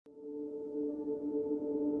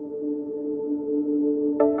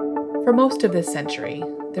For most of this century,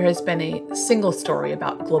 there has been a single story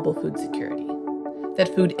about global food security,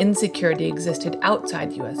 that food insecurity existed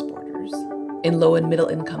outside U.S. borders, in low and middle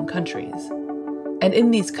income countries. And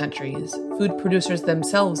in these countries, food producers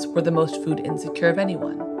themselves were the most food insecure of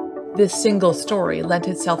anyone. This single story lent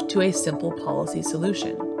itself to a simple policy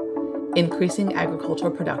solution: increasing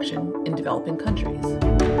agricultural production in developing countries.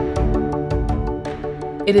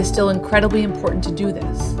 It is still incredibly important to do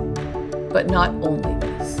this, but not only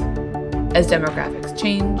this. As demographics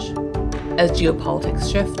change, as geopolitics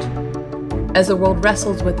shift, as the world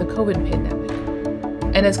wrestles with the COVID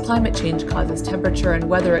pandemic, and as climate change causes temperature and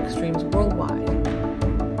weather extremes worldwide,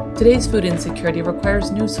 today's food insecurity requires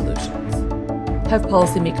new solutions. Have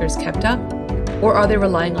policymakers kept up, or are they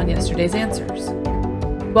relying on yesterday's answers?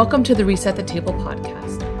 Welcome to the Reset the Table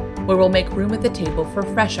podcast, where we'll make room at the table for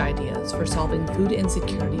fresh ideas for solving food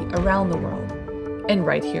insecurity around the world and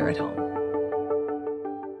right here at home.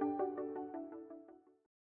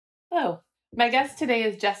 Hello, my guest today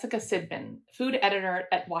is Jessica Sidman, food editor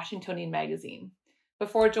at Washingtonian magazine.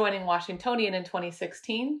 Before joining Washingtonian in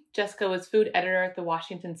 2016, Jessica was food editor at the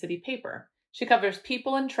Washington City paper. She covers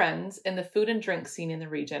people and trends in the food and drink scene in the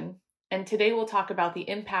region, and today we'll talk about the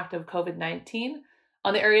impact of COVID-19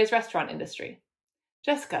 on the area's restaurant industry.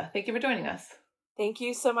 Jessica, thank you for joining us. Thank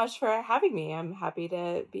you so much for having me. I'm happy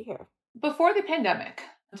to be here. Before the pandemic,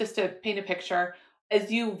 just to paint a picture, as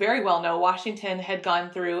you very well know, Washington had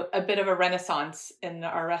gone through a bit of a renaissance in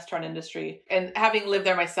our restaurant industry. And having lived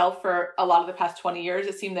there myself for a lot of the past 20 years,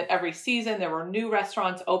 it seemed that every season there were new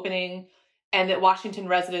restaurants opening and that Washington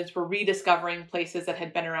residents were rediscovering places that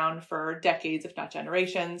had been around for decades, if not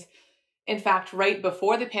generations. In fact, right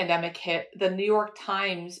before the pandemic hit, the New York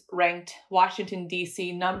Times ranked Washington,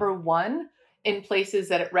 D.C. number one in places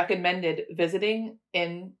that it recommended visiting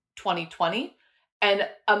in 2020. And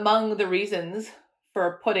among the reasons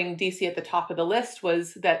for putting D.C. at the top of the list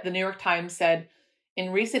was that the New York Times said,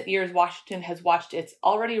 in recent years, Washington has watched its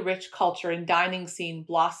already rich culture and dining scene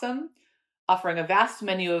blossom, offering a vast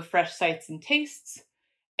menu of fresh sights and tastes.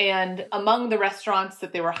 And among the restaurants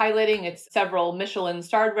that they were highlighting, it's several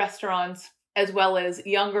Michelin-starred restaurants, as well as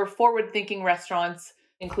younger, forward-thinking restaurants,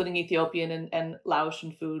 including Ethiopian and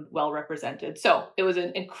Laotian food, well represented. So it was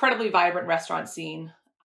an incredibly vibrant restaurant scene.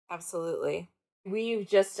 Absolutely. We've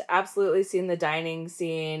just absolutely seen the dining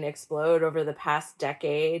scene explode over the past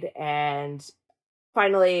decade and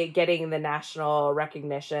finally getting the national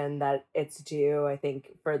recognition that it's due. I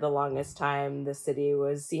think for the longest time, the city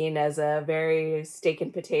was seen as a very steak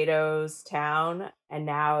and potatoes town. And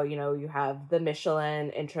now, you have the Michelin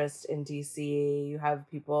interest in DC. You have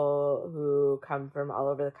people who come from all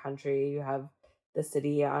over the country. You have the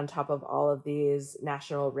city on top of all of these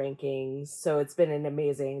national rankings. So it's been an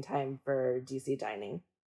amazing time for DC dining.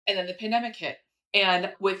 And then the pandemic hit,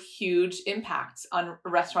 and with huge impacts on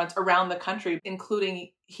restaurants around the country, including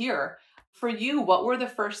here. For you, what were the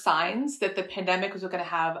first signs that the pandemic was going to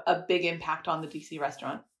have a big impact on the DC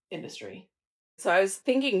restaurant industry? So I was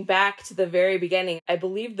thinking back to the very beginning. I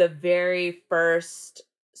believe the very first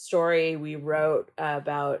story we wrote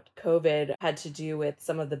about COVID had to do with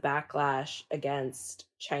some of the backlash against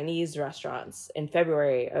Chinese restaurants in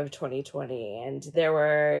February of 2020. And there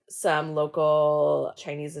were some local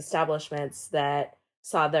Chinese establishments that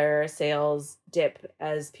saw their sales dip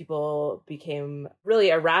as people became really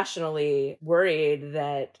irrationally worried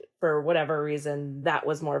that for whatever reason, that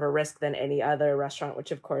was more of a risk than any other restaurant,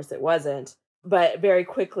 which of course it wasn't. But very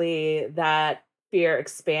quickly, that fear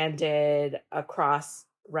expanded across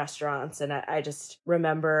restaurants. And I just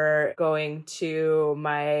remember going to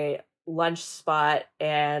my lunch spot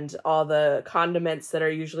and all the condiments that are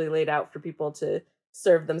usually laid out for people to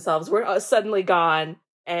serve themselves were suddenly gone.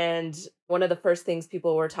 And one of the first things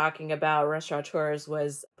people were talking about, restaurateurs,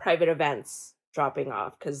 was private events dropping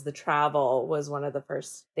off because the travel was one of the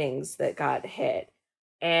first things that got hit.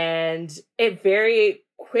 And it very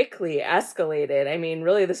quickly escalated. I mean,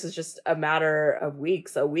 really, this is just a matter of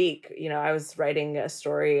weeks, a week. I was writing a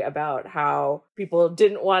story about how people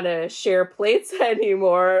didn't want to share plates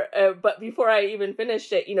anymore. But before I even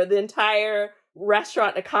finished it, the entire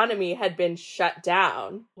restaurant economy had been shut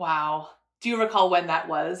down. Wow. Do you recall when that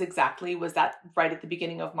was exactly? Was that right at the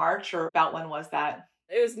beginning of March, or about when was that?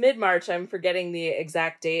 It was mid-March. I'm forgetting the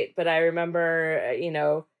exact date, but I remember,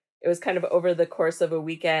 it was kind of over the course of a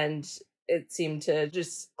weekend. It seemed to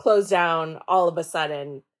just close down all of a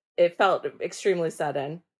sudden. It felt extremely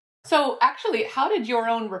sudden. So actually, how did your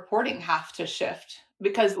own reporting have to shift?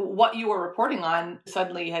 Because what you were reporting on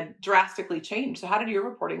suddenly had drastically changed. So how did your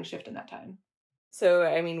reporting shift in that time? So,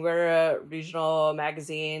 I mean, we're a regional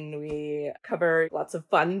magazine. We cover lots of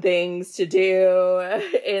fun things to do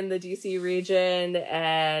in the DC region.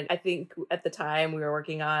 And I think at the time we were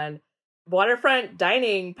working on waterfront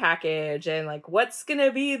dining package and like, what's going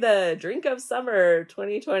to be the drink of summer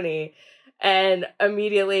 2020? And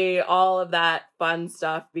immediately all of that fun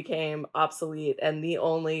stuff became obsolete and the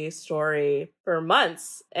only story for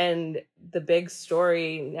months. And the big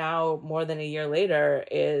story now, more than a year later,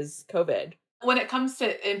 is COVID. When it comes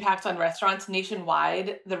to impact on restaurants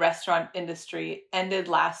nationwide, the restaurant industry ended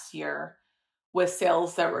last year with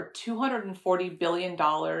sales that were $240 billion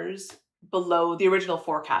below the original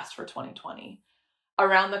forecast for 2020.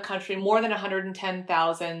 Around the country, more than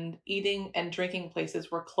 110,000 eating and drinking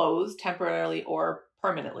places were closed temporarily or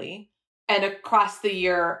permanently. And across the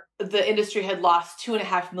year, the industry had lost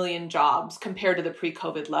 2.5 million jobs compared to the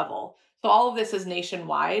pre-COVID level. So all of this is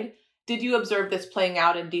nationwide. Did you observe this playing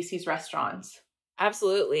out in DC's restaurants?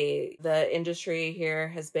 Absolutely. The industry here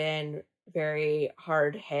has been very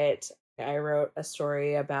hard hit. I wrote a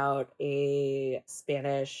story about a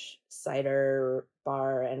Spanish cider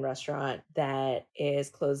bar and restaurant that is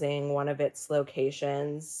closing one of its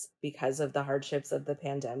locations because of the hardships of the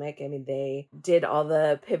pandemic. I mean, they did all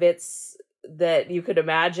the pivots that you could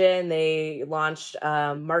imagine. They launched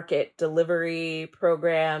a market delivery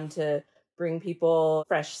program to bring people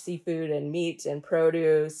fresh seafood and meat and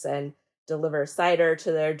produce and deliver cider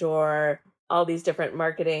to their door, all these different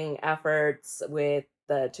marketing efforts with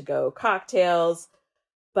the to-go cocktails.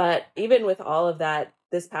 But even with all of that,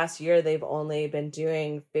 this past year, they've only been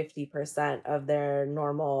doing 50% of their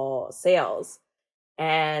normal sales.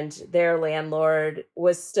 And their landlord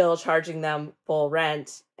was still charging them full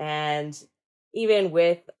rent. And even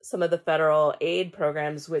with some of the federal aid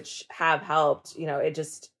programs, which have helped, it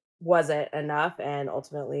just wasn't enough, and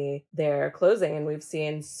ultimately they're closing. And we've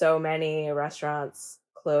seen so many restaurants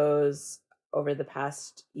close over the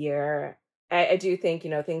past year. I do think,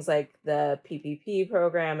 things like the PPP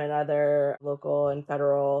program and other local and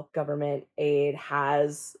federal government aid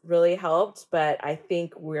has really helped, but I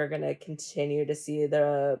think we're going to continue to see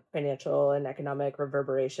the financial and economic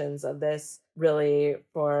reverberations of this really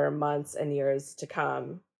for months and years to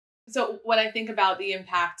come. So when I think about the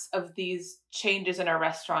impacts of these changes in our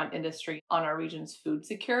restaurant industry on our region's food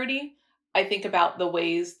security, I think about the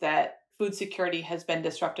ways that food security has been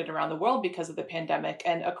disrupted around the world because of the pandemic.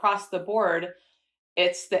 And across the board,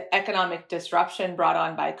 it's the economic disruption brought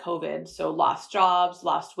on by COVID. So lost jobs,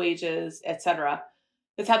 lost wages, etc.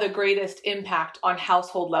 It's had the greatest impact on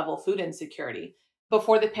household level food insecurity.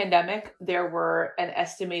 Before the pandemic, there were an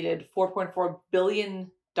estimated $4.4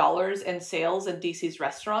 billion in sales in DC's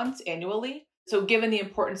restaurants annually. So given the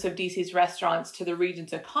importance of DC's restaurants to the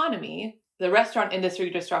region's economy, the restaurant industry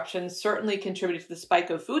disruption certainly contributed to the spike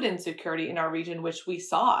of food insecurity in our region, which we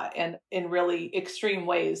saw, and in really extreme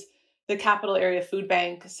ways. The Capital Area Food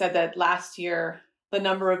Bank said that last year, the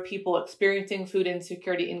number of people experiencing food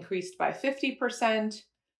insecurity increased by 50%,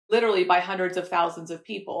 literally by hundreds of thousands of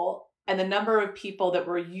people. And the number of people that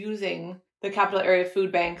were using the Capital Area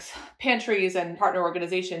Food Bank's pantries and partner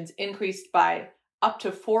organizations increased by up to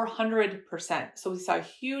 400%. So we saw a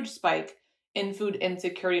huge spike in food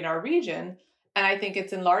insecurity in our region. And I think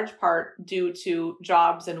it's in large part due to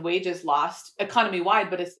jobs and wages lost economy-wide,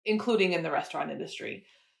 but it's including in the restaurant industry.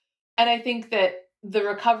 And I think that the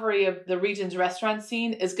recovery of the region's restaurant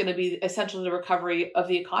scene is going to be essentially the recovery of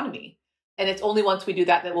the economy. And it's only once we do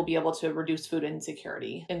that that we'll be able to reduce food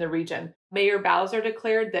insecurity in the region. Mayor Bowser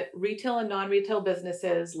declared that retail and non-retail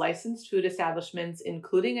businesses, licensed food establishments,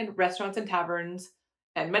 including in restaurants and taverns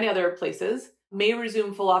and many other places, may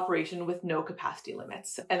resume full operation with no capacity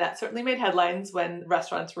limits. And that certainly made headlines when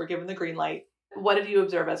restaurants were given the green light. What did you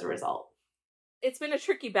observe as a result? It's been a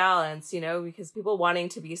tricky balance, because people wanting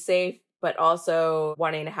to be safe, but also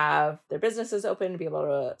wanting to have their businesses open to be able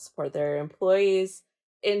to support their employees.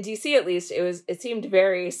 In DC, at least, it seemed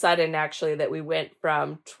very sudden, actually, that we went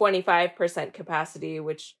from 25% capacity,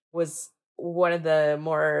 which was one of the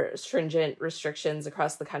more stringent restrictions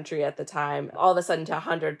across the country at the time, all of a sudden to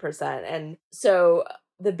 100%. And so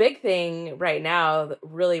the big thing right now,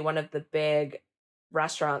 really one of the big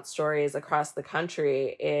restaurant stories across the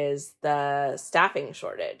country, is the staffing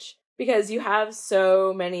shortage. Because you have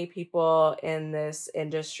so many people in this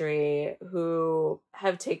industry who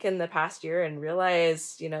have taken the past year and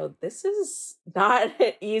realized, this is not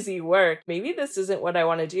easy work. Maybe this isn't what I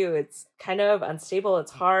want to do. It's kind of unstable.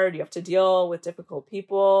 It's hard. You have to deal with difficult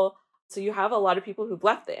people. So you have a lot of people who've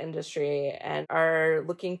left the industry and are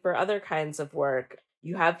looking for other kinds of work.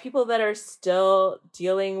 You have people that are still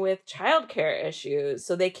dealing with childcare issues,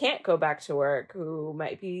 so they can't go back to work, who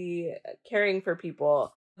might be caring for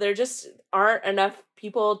people. There just aren't enough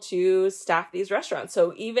people to staff these restaurants.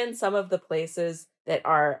 So even some of the places that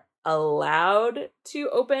are allowed to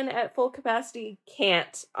open at full capacity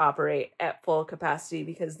can't operate at full capacity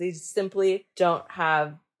because they simply don't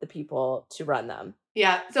have the people to run them.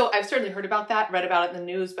 Yeah, so I've certainly heard about that, read about it in the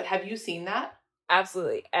news, but have you seen that?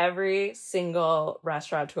 Absolutely. Every single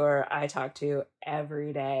restaurateur I talk to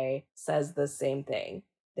every day says the same thing.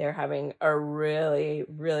 They're having a really,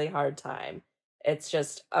 really hard time. It's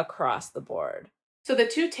just across the board. So the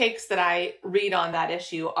two takes that I read on that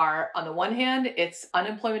issue are, on the one hand, it's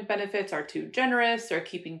unemployment benefits are too generous or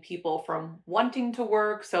keeping people from wanting to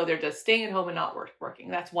work, so they're just staying at home and not working.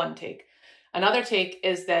 That's one take. Another take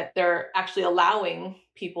is that they're actually allowing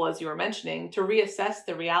people, as you were mentioning, to reassess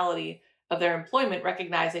the reality of their employment,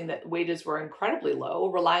 recognizing that wages were incredibly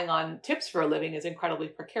low, relying on tips for a living is incredibly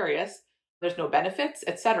precarious, there's no benefits,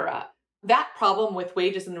 etc. That problem with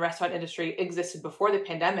wages in the restaurant industry existed before the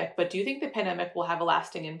pandemic, but do you think the pandemic will have a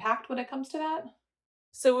lasting impact when it comes to that?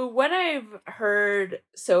 So what I've heard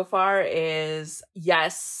so far is,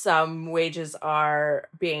 yes, some wages are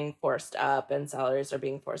being forced up and salaries are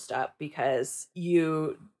being forced up because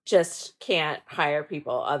you just can't hire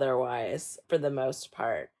people otherwise for the most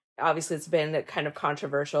part. Obviously, it's been kind of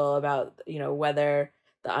controversial about, whether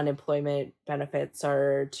the unemployment benefits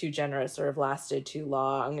are too generous or have lasted too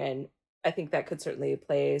long. And I think that could certainly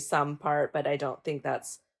play some part, but I don't think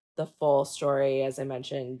that's the full story. As I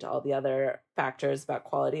mentioned, all the other factors about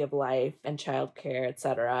quality of life and childcare,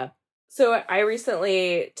 etc. So I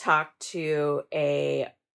recently talked to a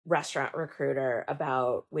restaurant recruiter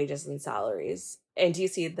about wages and salaries. In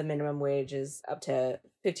DC, the minimum wage is up to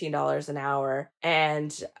 $15 an hour.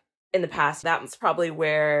 And in the past, that was probably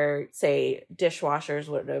where, say, dishwashers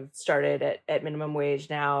would have started at minimum wage.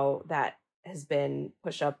 Now that has been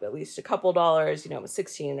pushed up at least a couple dollars,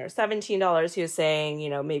 $16 or $17. He was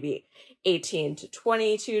saying, maybe $18 to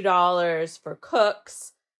 $22 for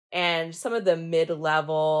cooks. And some of the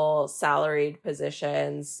mid-level salaried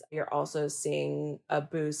positions, you're also seeing a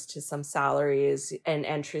boost to some salaries. An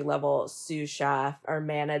entry-level sous chef or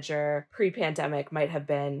manager pre-pandemic might have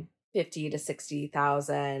been 50 to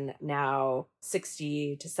 60,000, now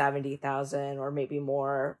 60 to 70,000, or maybe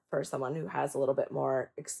more for someone who has a little bit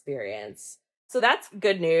more experience. So that's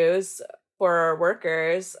good news for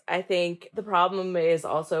workers. I think the problem is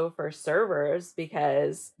also for servers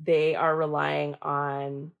because they are relying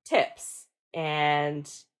on tips, and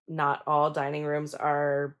not all dining rooms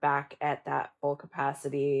are back at that full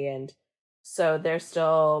capacity. And so they're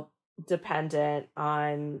still dependent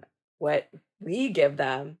on what we give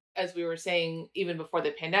them. As we were saying, even before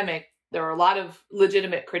the pandemic, there were a lot of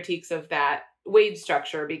legitimate critiques of that wage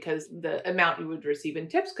structure because the amount you would receive in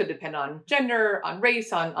tips could depend on gender, on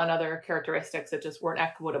race, on other characteristics that just weren't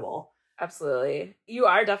equitable. Absolutely. You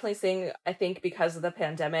are definitely seeing, I think, because of the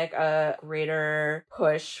pandemic, a greater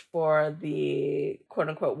push for the quote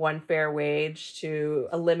unquote one fair wage to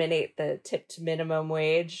eliminate the tipped minimum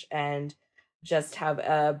wage and just have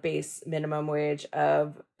a base minimum wage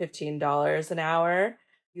of $15 an hour.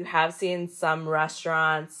 You have seen some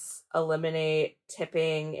restaurants eliminate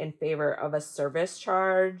tipping in favor of a service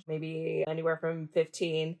charge, maybe anywhere from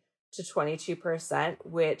 15 to 22%,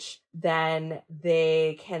 which then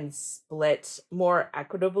they can split more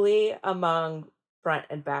equitably among front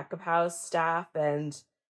and back of house staff. And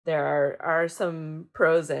there are some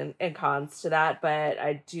pros and cons to that, but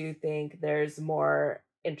I do think there's more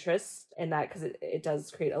interest in that because it does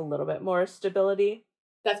create a little bit more stability.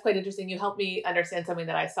 That's quite interesting. You helped me understand something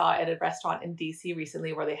that I saw at a restaurant in DC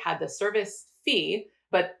recently where they had the service fee,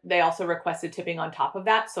 but they also requested tipping on top of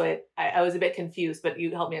that. So I was a bit confused, but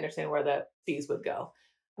you helped me understand where the fees would go.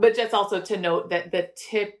 But just also to note that the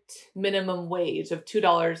tipped minimum wage of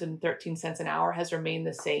 $2.13 an hour has remained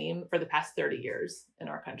the same for the past 30 years in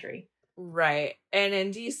our country. Right. And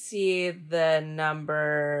in DC, the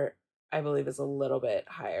number, I believe, is a little bit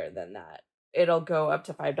higher than that. It'll go up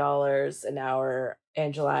to $5 an hour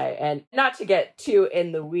in July. And not to get too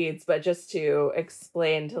in the weeds, but just to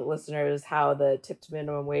explain to listeners how the tipped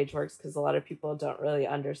minimum wage works, because a lot of people don't really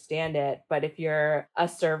understand it. But if you're a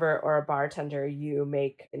server or a bartender, you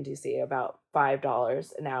make in DC about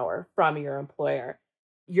 $5 an hour from your employer.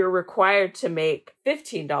 You're required to make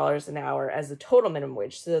 $15 an hour as a total minimum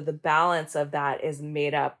wage. So the balance of that is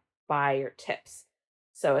made up by your tips.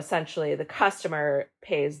 So essentially, the customer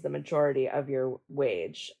pays the majority of your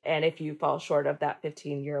wage. And if you fall short of that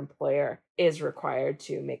 15, your employer is required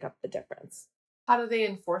to make up the difference. How do they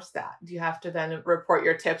enforce that? Do you have to then report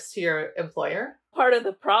your tips to your employer? part of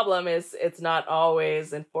the problem is it's not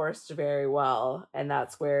always enforced very well. And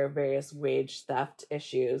that's where various wage theft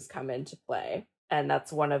issues come into play. And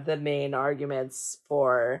that's one of the main arguments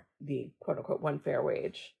for the quote unquote one fair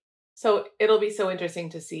wage. So it'll be so interesting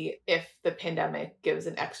to see if the pandemic gives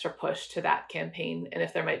an extra push to that campaign and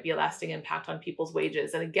if there might be a lasting impact on people's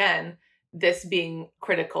wages. And again, this being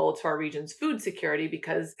critical to our region's food security,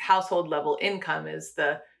 because household level income is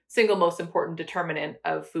the single most important determinant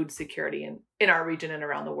of food security in our region and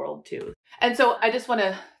around the world too. And so I just want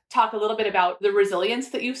to talk a little bit about the resilience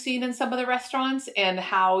that you've seen in some of the restaurants and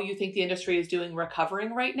how you think the industry is doing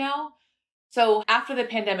recovering right now. So after the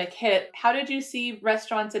pandemic hit, how did you see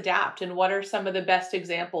restaurants adapt, and what are some of the best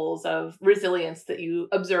examples of resilience that you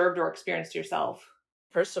observed or experienced yourself?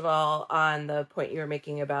 First of all, on the point you were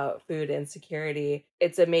making about food insecurity,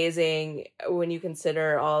 it's amazing when you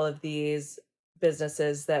consider all of these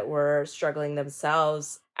businesses that were struggling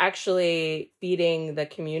themselves, actually feeding the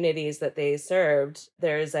communities that they served.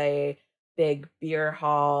 There's a big beer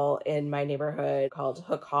hall in my neighborhood called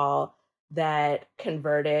Hook Hall that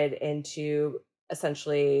converted into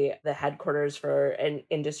essentially the headquarters for an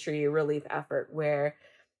industry relief effort where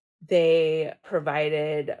they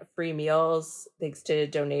provided free meals thanks to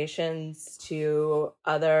donations to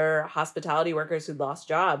other hospitality workers who'd lost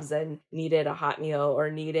jobs and needed a hot meal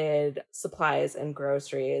or needed supplies and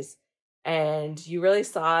groceries. And you really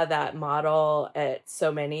saw that model at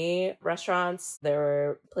so many restaurants. There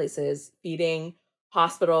were places feeding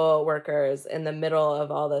hospital workers in the middle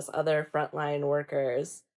of all this other frontline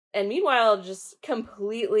workers. And meanwhile, just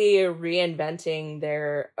completely reinventing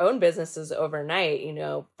their own businesses overnight,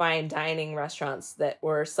 fine dining restaurants that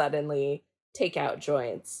were suddenly takeout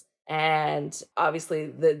joints. And obviously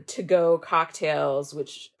the to-go cocktails,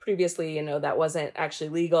 which previously, that wasn't actually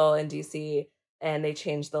legal in DC. And they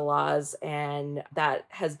changed the laws. And that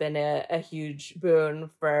has been a huge boon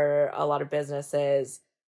for a lot of businesses.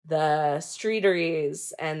 The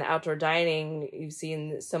streeteries and the outdoor dining, you've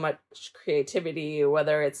seen so much creativity,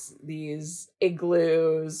 whether it's these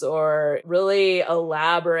igloos or really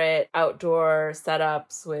elaborate outdoor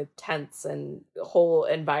setups with tents and whole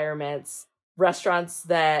environments. Restaurants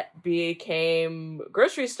that became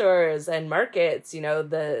grocery stores and markets,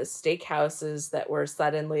 the steakhouses that were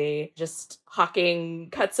suddenly just hawking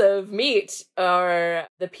cuts of meat, or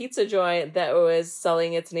the pizza joint that was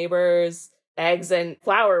selling its neighbors eggs and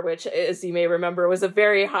flour, which, as you may remember, was a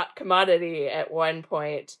very hot commodity at one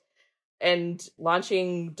point, and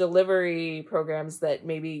launching delivery programs that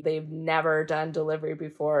maybe they've never done delivery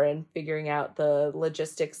before and figuring out the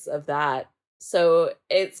logistics of that. So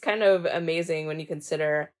it's kind of amazing when you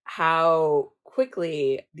consider how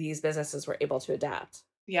quickly these businesses were able to adapt.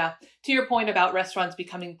 Yeah. To your point about restaurants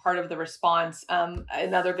becoming part of the response,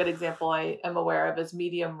 another good example I am aware of is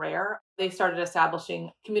Medium Rare. They started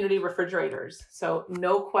establishing community refrigerators. So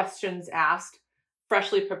no questions asked,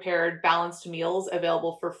 freshly prepared, balanced meals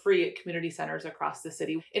available for free at community centers across the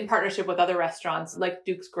city in partnership with other restaurants like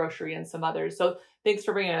Duke's Grocery and some others. So thanks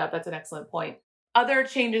for bringing it up. That's an excellent point. Other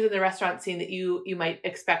changes in the restaurant scene that you might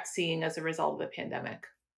expect seeing as a result of the pandemic?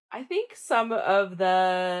 I think some of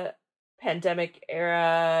the pandemic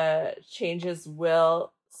era changes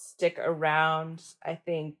will stick around. I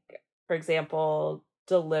think, for example,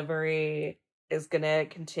 delivery is going to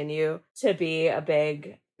continue to be a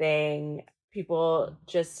big thing. People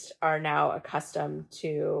just are now accustomed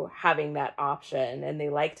to having that option, and they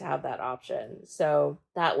like to have that option. So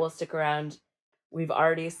that will stick around. We've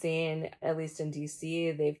already seen, at least in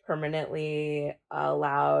DC, they've permanently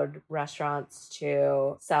allowed restaurants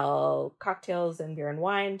to sell cocktails and beer and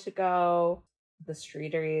wine to go. The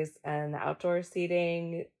streeteries and the outdoor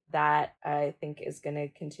seating, that I think is going to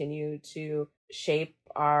continue to shape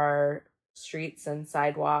our streets and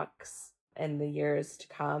sidewalks in the years to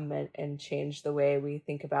come and change the way we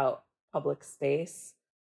think about public space.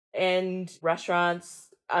 And restaurants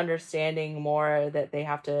understanding more that they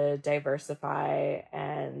have to diversify,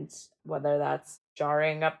 and whether that's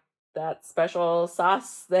jarring up that special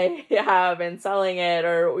sauce they have and selling it,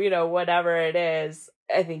 or whatever it is,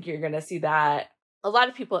 I think you're going to see that. A lot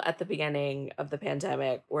of people at the beginning of the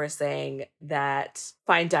pandemic were saying that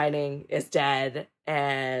fine dining is dead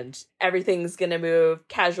and everything's going to move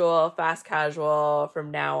casual, fast casual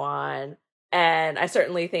from now on. And I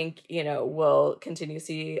certainly think, we'll continue to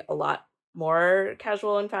see a lot more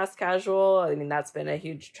casual and fast casual. I mean, that's been a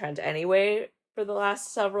huge trend anyway for the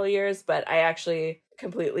last several years, but I actually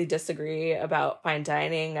completely disagree about fine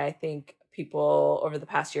dining. I think people over the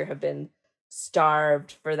past year have been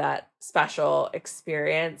starved for that special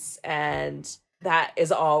experience, and that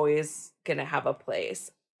is always going to have a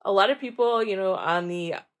place. A lot of people, on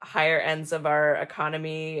the higher ends of our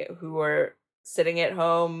economy who are sitting at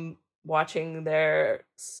home watching their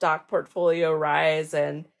stock portfolio rise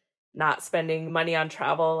and not spending money on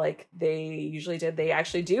travel like they usually did. They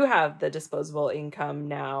actually do have the disposable income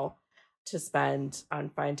now to spend on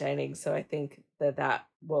fine dining. So I think that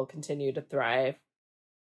will continue to thrive.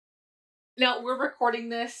 Now, we're recording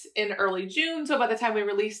this in early June, so by the time we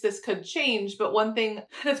release this could change. But one thing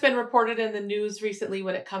that's been reported in the news recently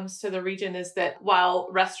when it comes to the region is that while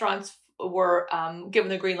restaurants were given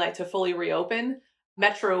the green light to fully reopen,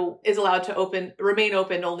 Metro is allowed to remain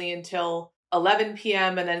open only until 11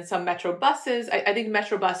 p.m. And then some Metro buses, I think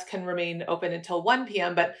Metro bus can remain open until 1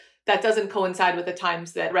 p.m., but that doesn't coincide with the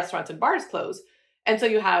times that restaurants and bars close. And so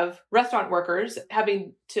you have restaurant workers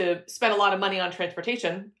having to spend a lot of money on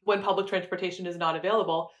transportation when public transportation is not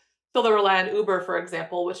available. So they rely on Uber, for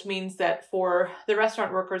example, which means that for the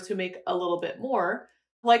restaurant workers who make a little bit more,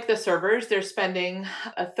 like the servers, they're spending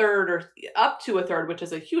a third or up to a third, which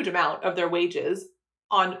is a huge amount of their wages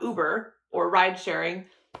on Uber or ride sharing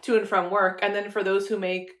to and from work. And then for those who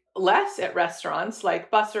make less at restaurants,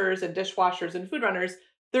 like bussers and dishwashers and food runners,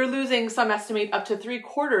 they're losing, some estimate, up to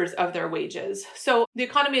 3/4 of their wages. So the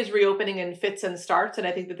economy is reopening in fits and starts, and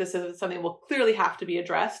I think that this is something that will clearly have to be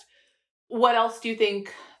addressed. What else do you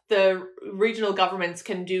think the regional governments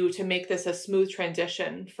can do to make this a smooth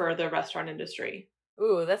transition for the restaurant industry?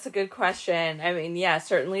 Ooh, that's a good question. I mean, yeah,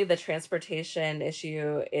 certainly the transportation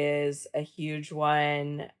issue is a huge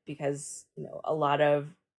one because, a lot of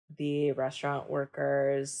the restaurant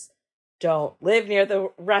workers don't live near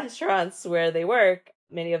the restaurants where they work.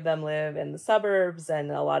 Many of them live in the suburbs,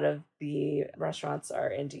 and a lot of the restaurants are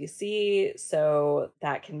in DC, so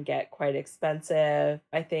that can get quite expensive.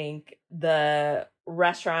 I think the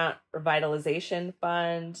Restaurant Revitalization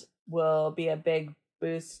Fund will be a big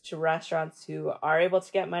boost to restaurants who are able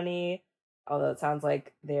to get money, although it sounds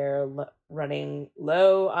like they're running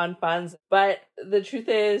low on funds. But the truth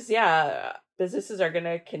is, yeah, businesses are going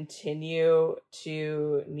to continue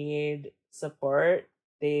to need support.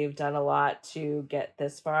 They've done a lot to get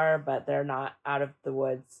this far, but they're not out of the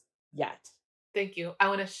woods yet. Thank you. I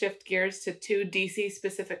want to shift gears to two DC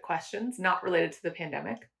specific questions not related to the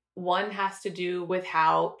pandemic. One has to do with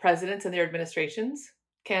how presidents and their administrations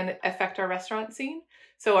can affect our restaurant scene.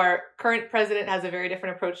 So our current president has a very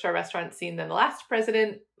different approach to our restaurant scene than the last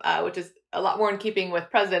president, which is a lot more in keeping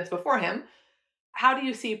with presidents before him. How do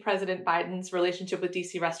you see President Biden's relationship with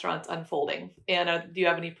DC restaurants unfolding? And do you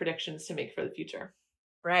have any predictions to make for the future?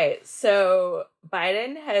 Right. So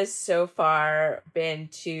Biden has so far been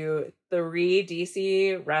to 3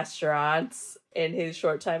 DC restaurants in his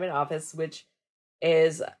short time in office, which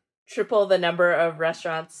is triple the number of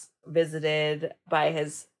restaurants visited by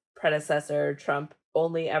his predecessor. Trump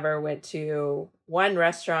only ever went to 1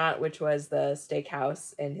 restaurant, which was the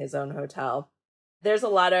steakhouse in his own hotel. There's a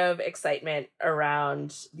lot of excitement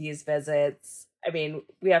around these visits. I mean,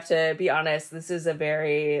 we have to be honest, this is a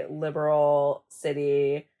very liberal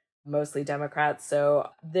city, mostly Democrats, so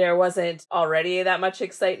there wasn't already that much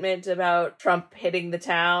excitement about Trump hitting the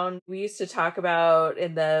town. We used to talk about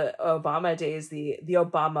in the Obama days, the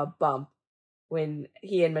Obama bump, when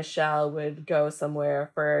he and Michelle would go somewhere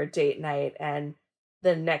for date night, and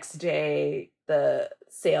the next day the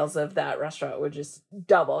sales of that restaurant would just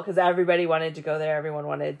double because everybody wanted to go there. Everyone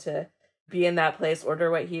wanted to be in that place, order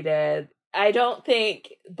what he did. I don't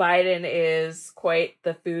think Biden is quite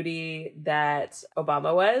the foodie that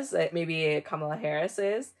Obama was. Maybe Kamala Harris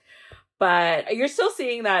is. But you're still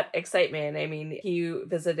seeing that excitement. I mean, he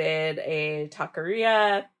visited a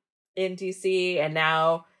taqueria in DC, and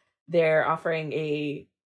now they're offering a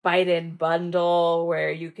Biden bundle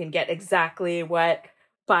where you can get exactly what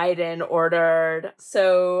Biden ordered.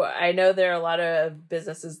 So I know there are a lot of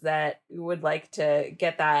businesses that would like to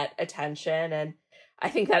get that attention, and I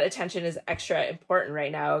think that attention is extra important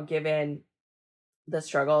right now, given the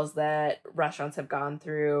struggles that restaurants have gone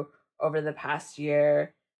through over the past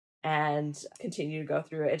year and continue to go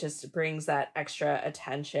through. It just brings that extra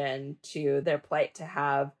attention to their plight to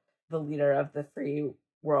have the leader of the free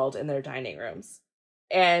world in their dining rooms.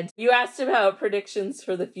 And you asked about predictions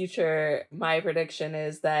for the future. My prediction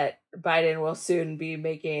is that Biden will soon be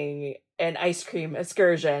making an ice cream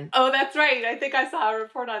excursion. Oh, that's right. I think I saw a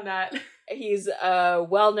report on that. He's a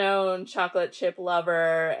well-known chocolate chip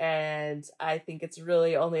lover, and I think it's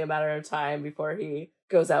really only a matter of time before he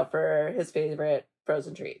goes out for his favorite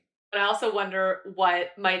frozen treat. And I also wonder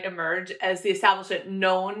what might emerge as the establishment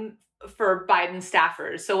known for Biden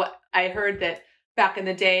staffers. So I heard that back in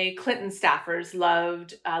the day, Clinton staffers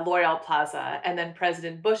loved L'Oreal Plaza, and then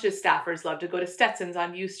President Bush's staffers loved to go to Stetson's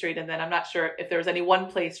on U Street. And then I'm not sure if there was any one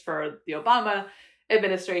place for the Obama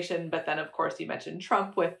administration. But then, of course, you mentioned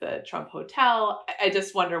Trump with the Trump Hotel. I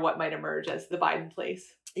just wonder what might emerge as the Biden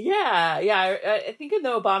place. Yeah. I think in the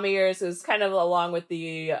Obama years, it was kind of along with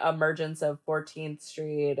the emergence of 14th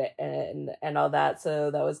Street and all that.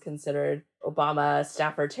 So that was considered Obama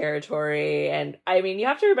staffer territory. And I mean, you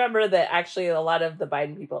have to remember that actually a lot of the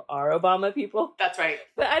Biden people are Obama people. That's right.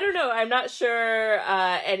 But I don't know. I'm not sure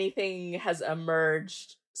anything has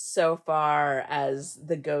emerged so far as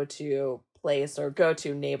the go-to place or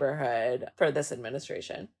go-to neighborhood for this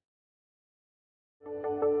administration.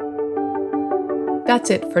 That's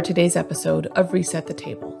it for today's episode of Reset the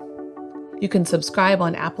Table. You can subscribe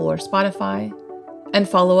on Apple or Spotify and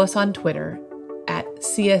follow us on Twitter at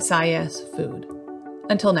CSIS Food.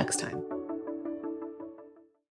 Until next time.